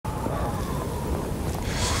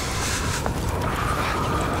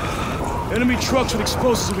Enemy trucks with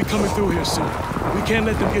explosives will be coming through here soon. We can't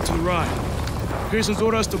let them get to the ride. Pearson's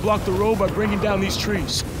ordered us to block the road by bringing down these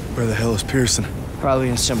trees. Where the hell is Pearson? Probably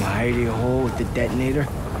in some hidey hole with the detonator.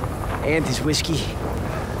 And his whiskey. You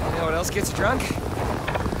know what else gets you drunk?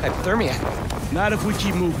 Hypothermia. Not if we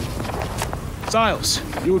keep moving. Siles,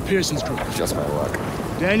 you're with Pearson's group. Just my luck.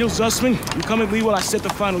 Daniel, Zussman, you come and lead while I set the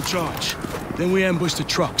final charge. Then we ambush the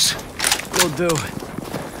trucks. Will do.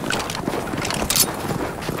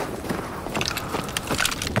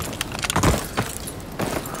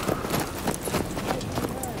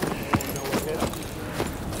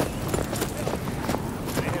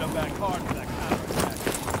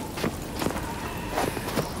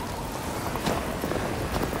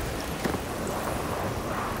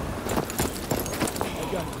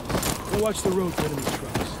 Watch the road for enemy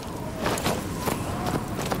trucks.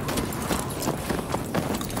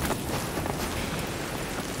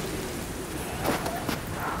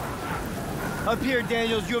 Up here,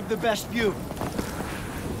 Daniels, you have the best view.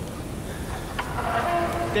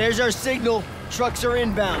 There's our signal. Trucks are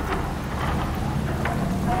inbound.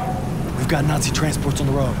 We've got Nazi transports on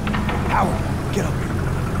the road. Howard, get up here.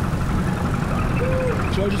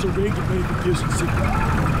 Charges are rigged and ready for Pearson's signal.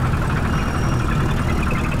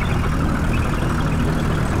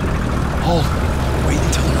 Hold. Wait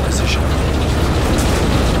until they're in position.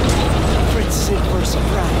 Afraid to sit for a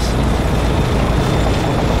surprise.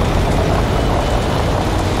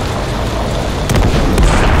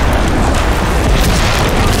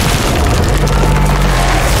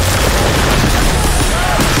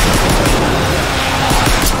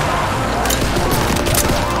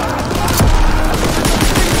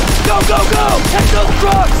 Go, go, go! Catch those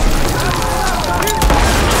trucks!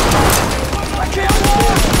 I can't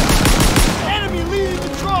walk! Enemy leading the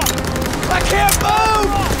truck! I can't move!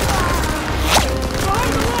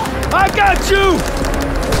 I got you!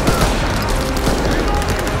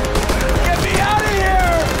 Get me out of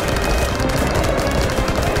here!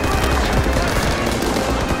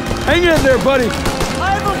 Hang in there, buddy! I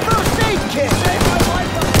have a first aid kit!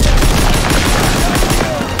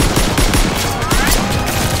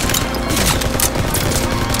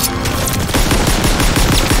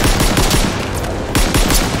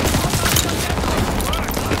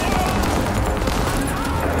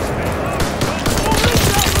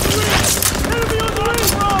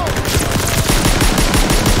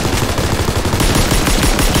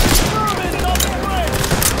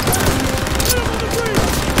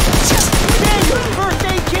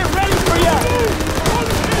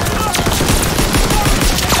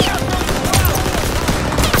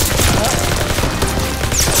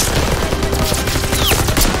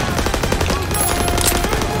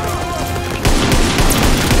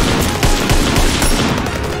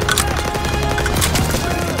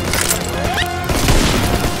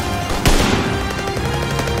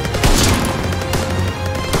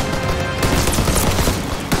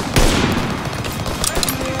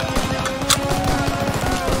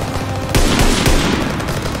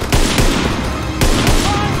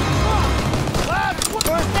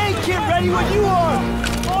 Ready when you are!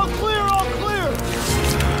 All clear, all clear! We're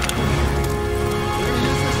gonna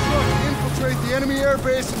use this truck to infiltrate the enemy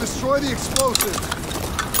airbase and destroy the explosives.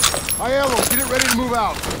 Aiello, get it ready to move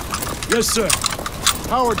out. Yes, sir.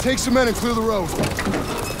 Howard, take some men and clear the road.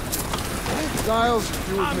 Stiles,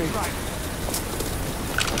 you're with me.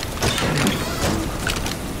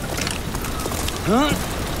 Huh?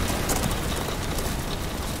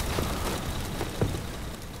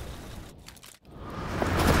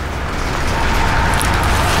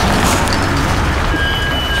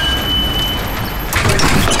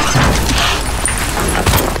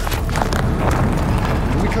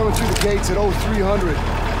 Gates at 0300.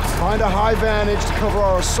 Find a high vantage to cover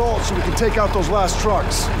our assault so we can take out those last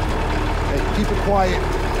trucks. Hey, keep it quiet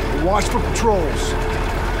and watch for patrols.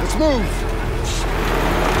 Let's move!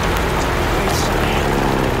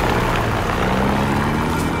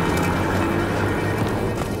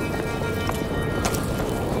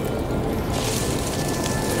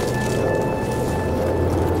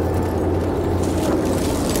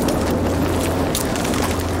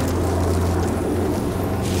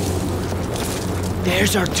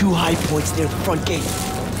 There's our two high points near the front gate.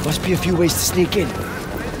 Must be a few ways to sneak in.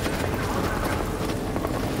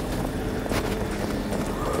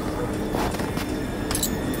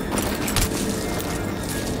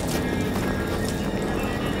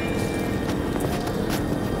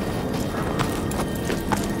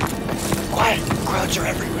 Quiet! Crowds are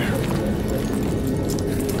everywhere.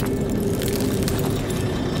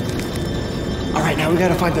 All right, now we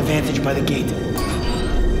gotta find the vantage by the gate.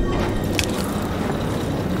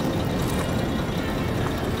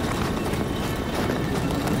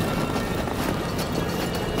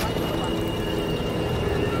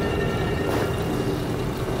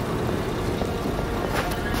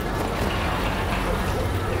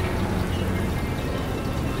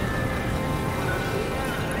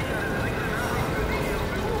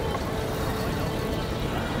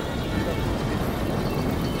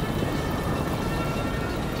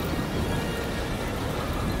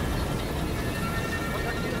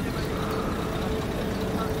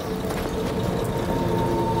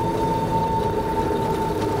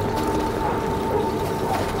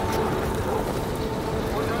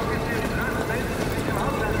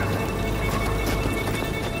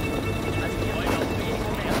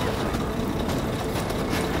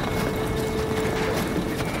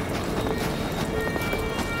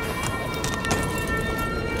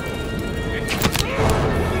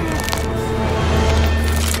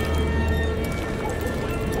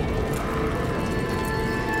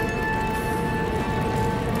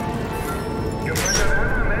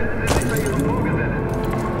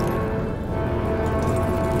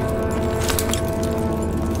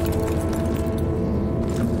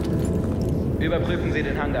 Überprüfen Sie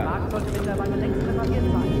den Hangar. Sollte mittlerweile längst repariert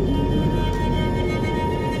sein.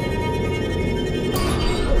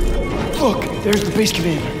 Look, there's the base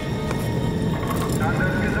commander.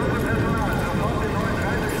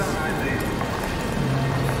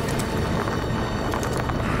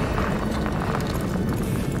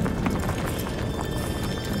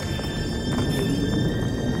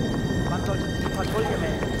 Man sollte die Patrouille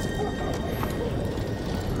melden.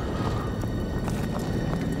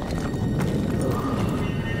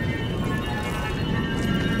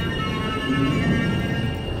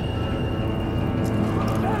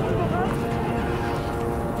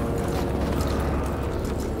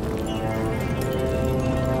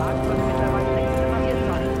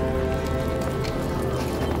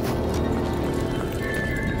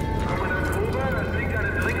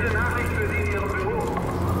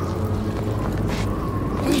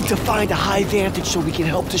 To find a high vantage so we can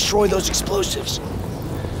help destroy those explosives.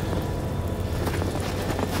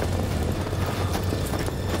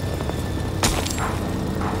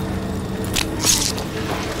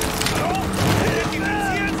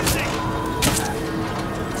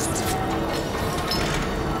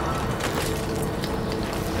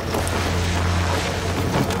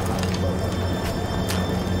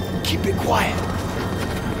 Keep it quiet.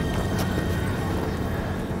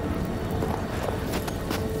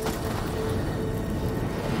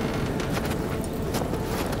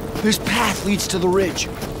 This path leads to the ridge.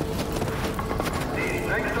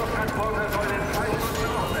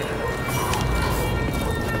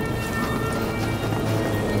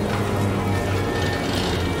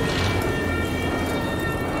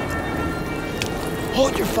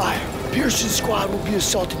 Hold your fire. Pearson's squad will be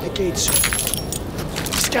assaulting the gates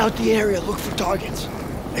soon. Scout the area, look for targets.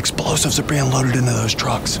 Explosives are being loaded into those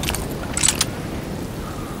trucks.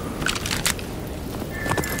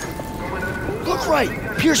 Look right.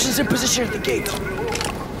 Pearson's in position at the gate.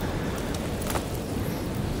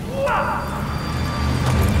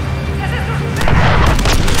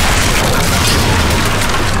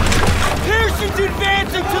 Pearson's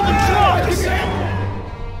advancing to the trucks!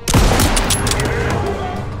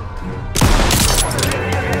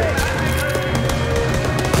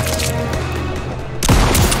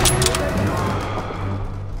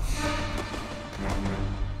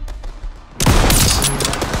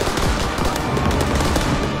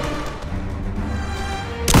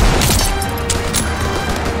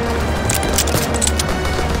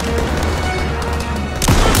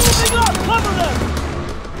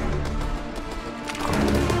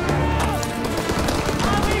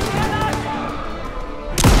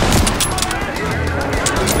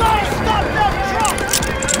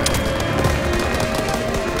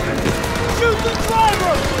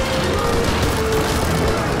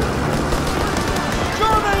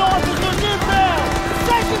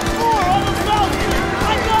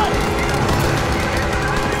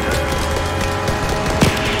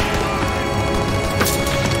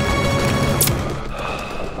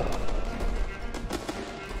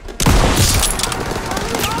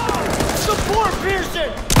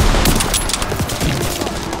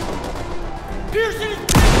 Pearson is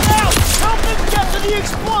taken out! Help him get to the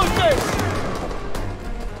explosives!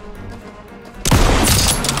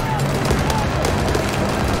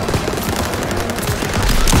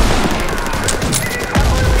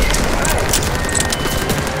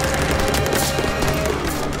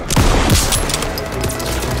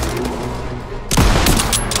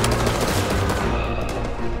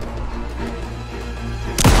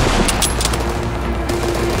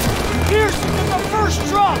 Pearson's in the first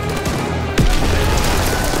truck!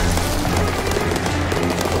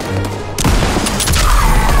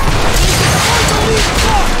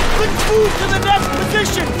 Let's move to the next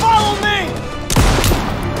position! Follow me!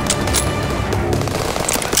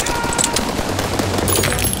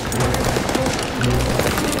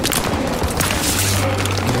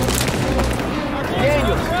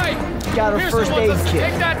 Daniel, Right! got our Pearson first wants aid us to kit.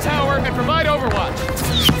 take that tower and provide overwatch.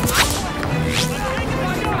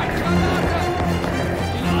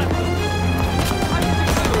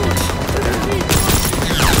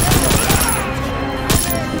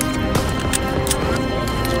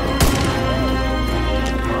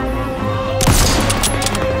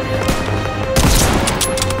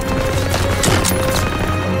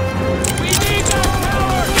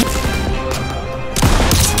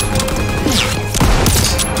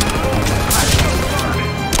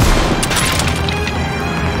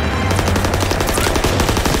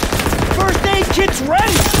 Kit's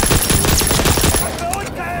ready!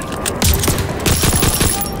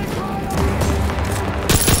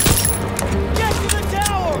 Get to the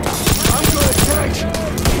tower! I'm good, thanks!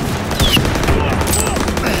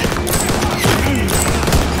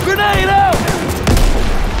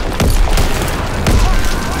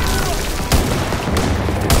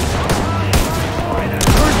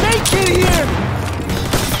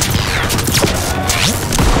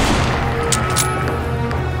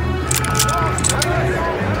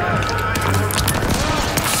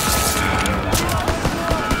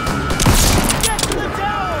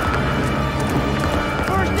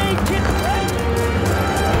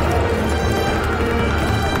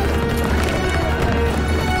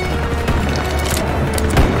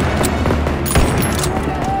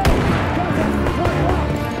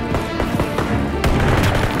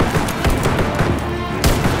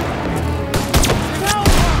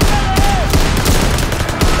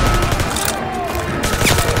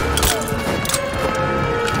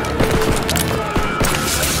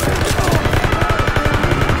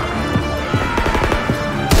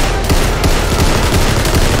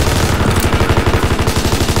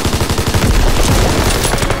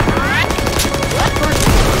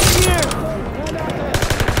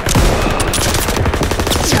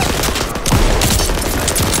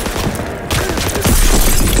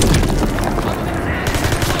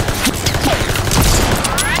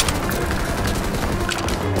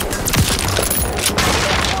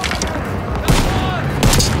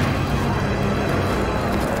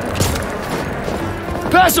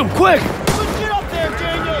 him, quick! Let's get up there,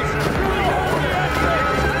 Daniels!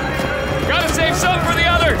 Gotta save some for the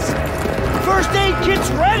others! First aid kit's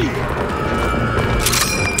ready!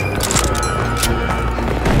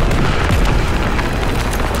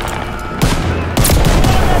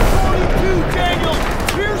 Daniel!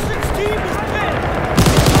 Pearson's team is pinned!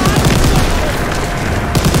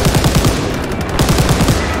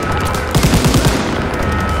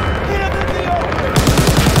 Get him in the open!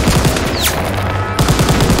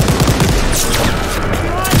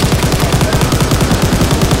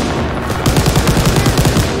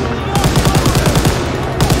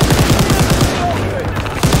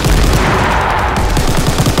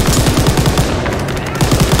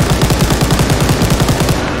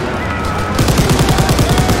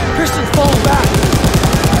 Christian's falling back.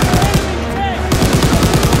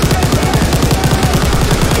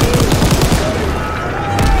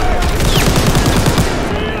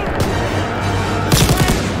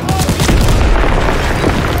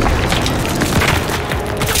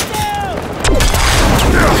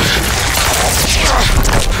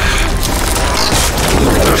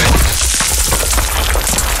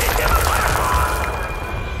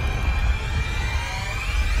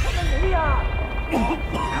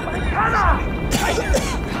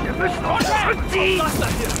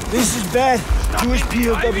 This is bad. Jewish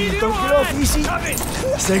POWs don't get off easy.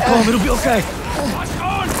 Stay calm, it'll be okay.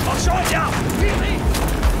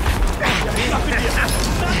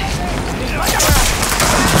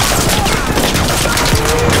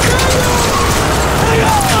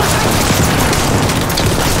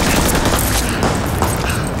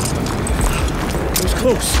 It was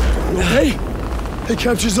close. You okay? They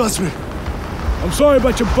captured Zussman. I'm sorry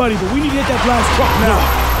about your buddy, but we need to hit that last truck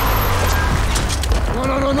now.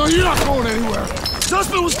 No, you're not going anywhere.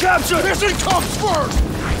 Zussman was captured. Pearson comes first.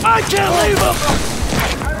 I can't leave him!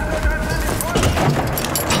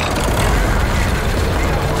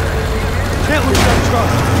 Can't lose that truck.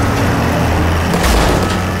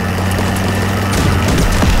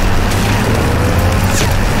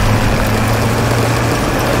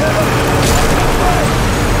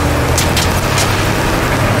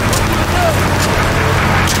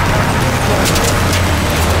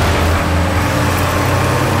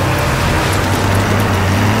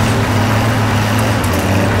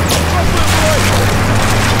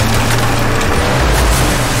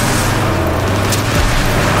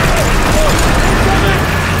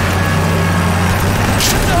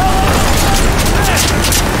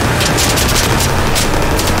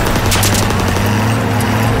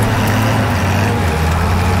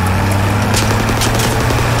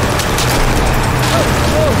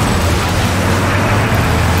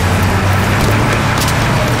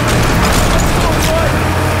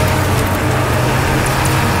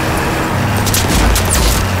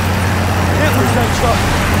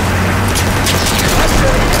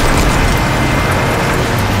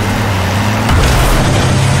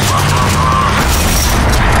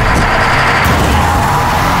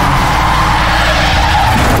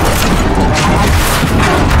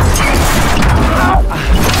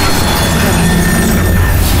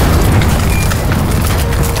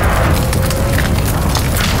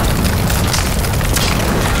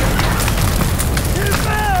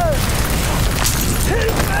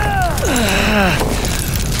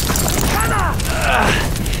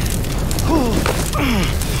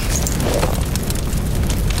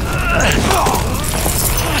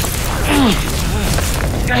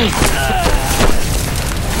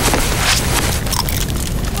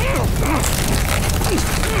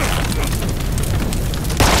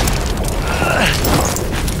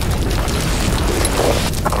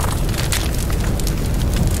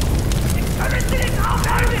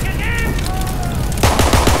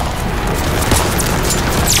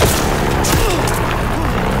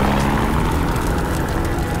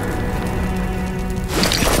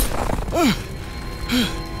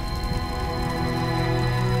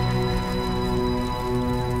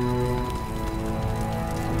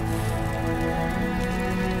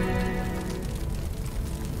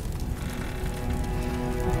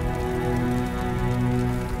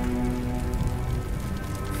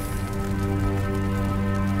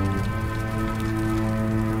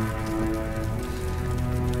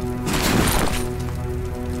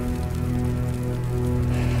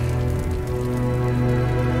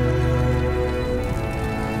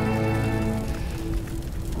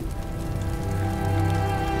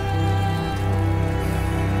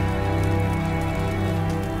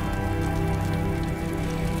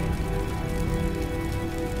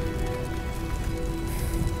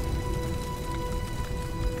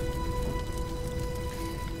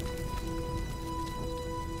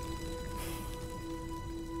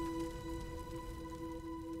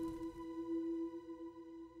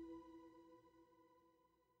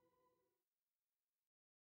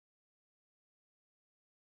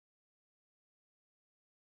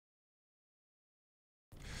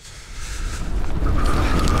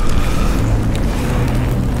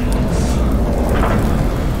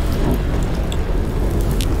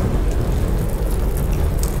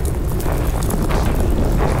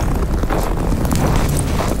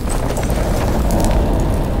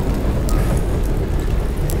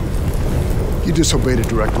 You disobeyed a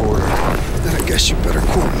direct order. Then I guess you better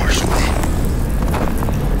court-martial me.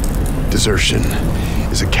 Desertion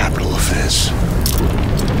is a capital offense.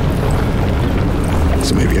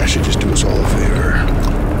 So maybe I should just do us all a favor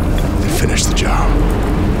and finish the job.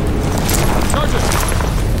 Sergeant!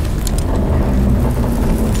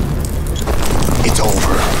 It's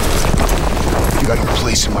over. You got your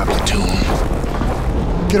place in my platoon.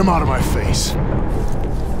 Get him out of my face.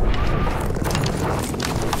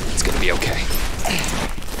 It's gonna be okay.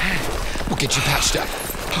 We'll get you patched up.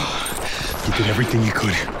 You did everything you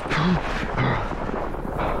could.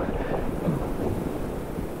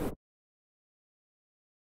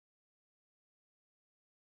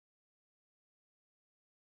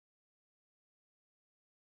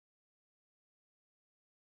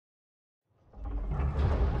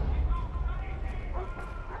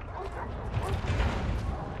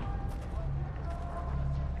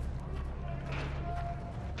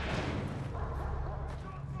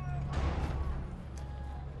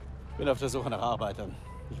 Ich bin auf der Suche nach Arbeitern.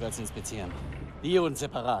 Ich werde sie inspizieren. Die und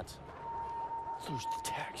separat. Lose the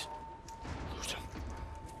tags. Lose them.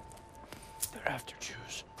 They're after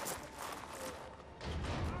Jews.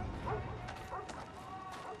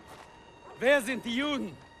 Wer sind die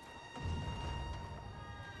Juden?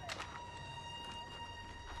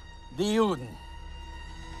 Die Juden.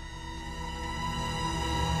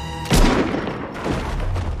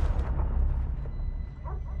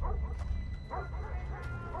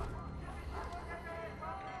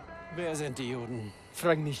 Wer sind die Juden?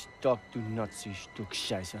 Frag mich doch, du Nazi-Stück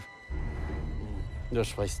Scheiße. Du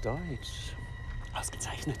sprichst Deutsch.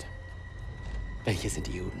 Ausgezeichnet. Welche sind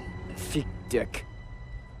die Juden? Fick Dick.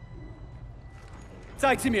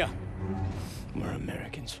 Zeig sie mir! We're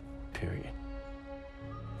Americans. Period.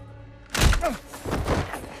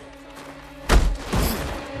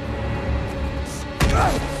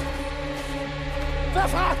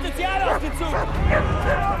 Verfrachtet sie alle auf den Zug!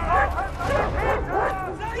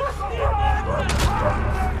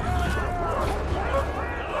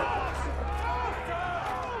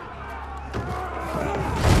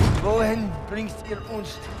 Wohin bringt ihr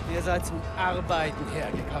uns? Ihr seid zum Arbeiten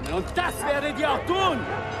hergekommen und das werdet ihr auch tun!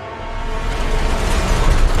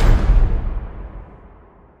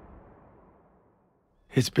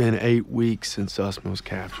 It's been 8 weeks since Usman was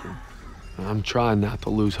captured. I'm trying not to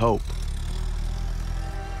lose hope.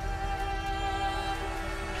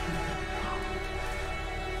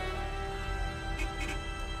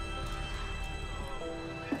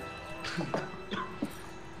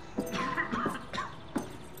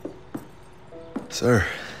 Sir,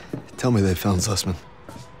 tell me they found Zussman.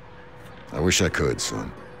 I wish I could,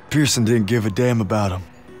 son. Pearson didn't give a damn about him.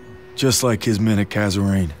 Just like his men at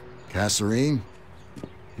Kasserine. Kasserine?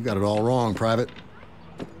 You got it all wrong, Private.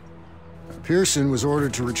 Pearson was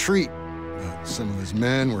ordered to retreat, but some of his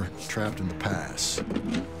men were trapped in the pass.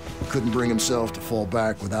 He couldn't bring himself to fall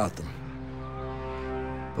back without them.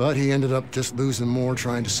 But he ended up just losing more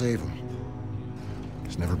trying to save them.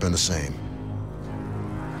 It's never been the same.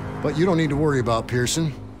 But you don't need to worry about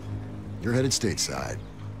Pearson. You're headed stateside.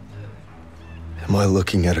 Am I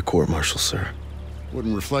looking at a court-martial, sir?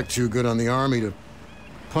 Wouldn't reflect too good on the Army to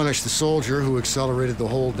punish the soldier who accelerated the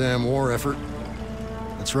whole damn war effort.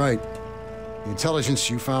 That's right. The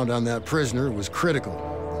intelligence you found on that prisoner was critical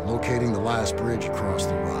in locating the last bridge across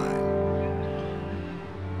the Rhine.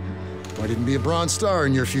 Why didn't be a Bronze Star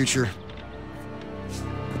in your future?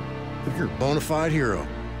 You're a bona fide hero.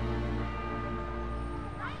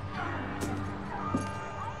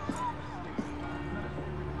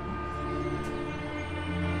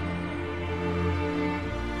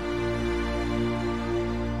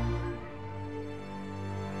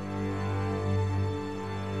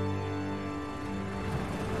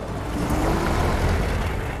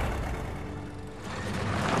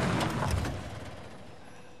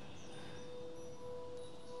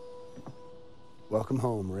 Welcome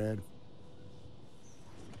home, Red.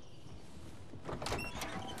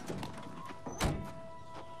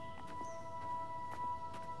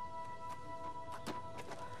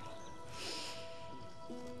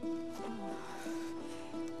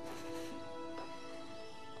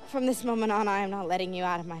 From this moment on, I am not letting you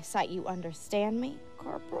out of my sight. You understand me,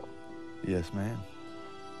 Corporal? Yes, ma'am.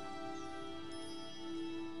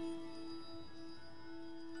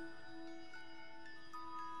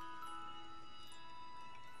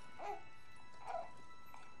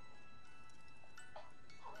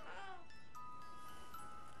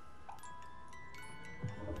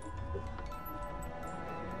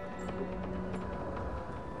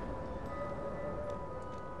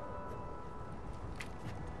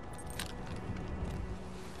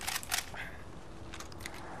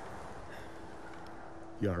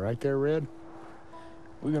 You all right there, Red?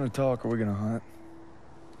 We gonna talk or we gonna hunt?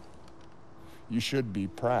 You should be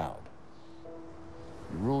proud.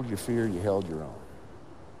 You ruled your fear, you held your own.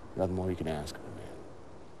 Nothing more you can ask of a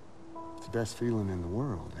man. It's the best feeling in the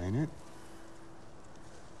world, ain't it?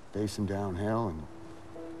 Facing down hell and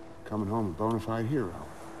coming home a bona fide hero.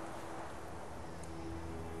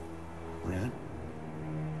 Red?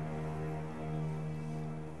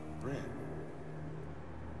 Red?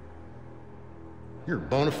 You're a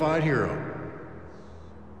bona fide hero.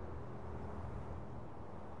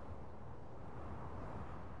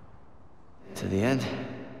 To the end.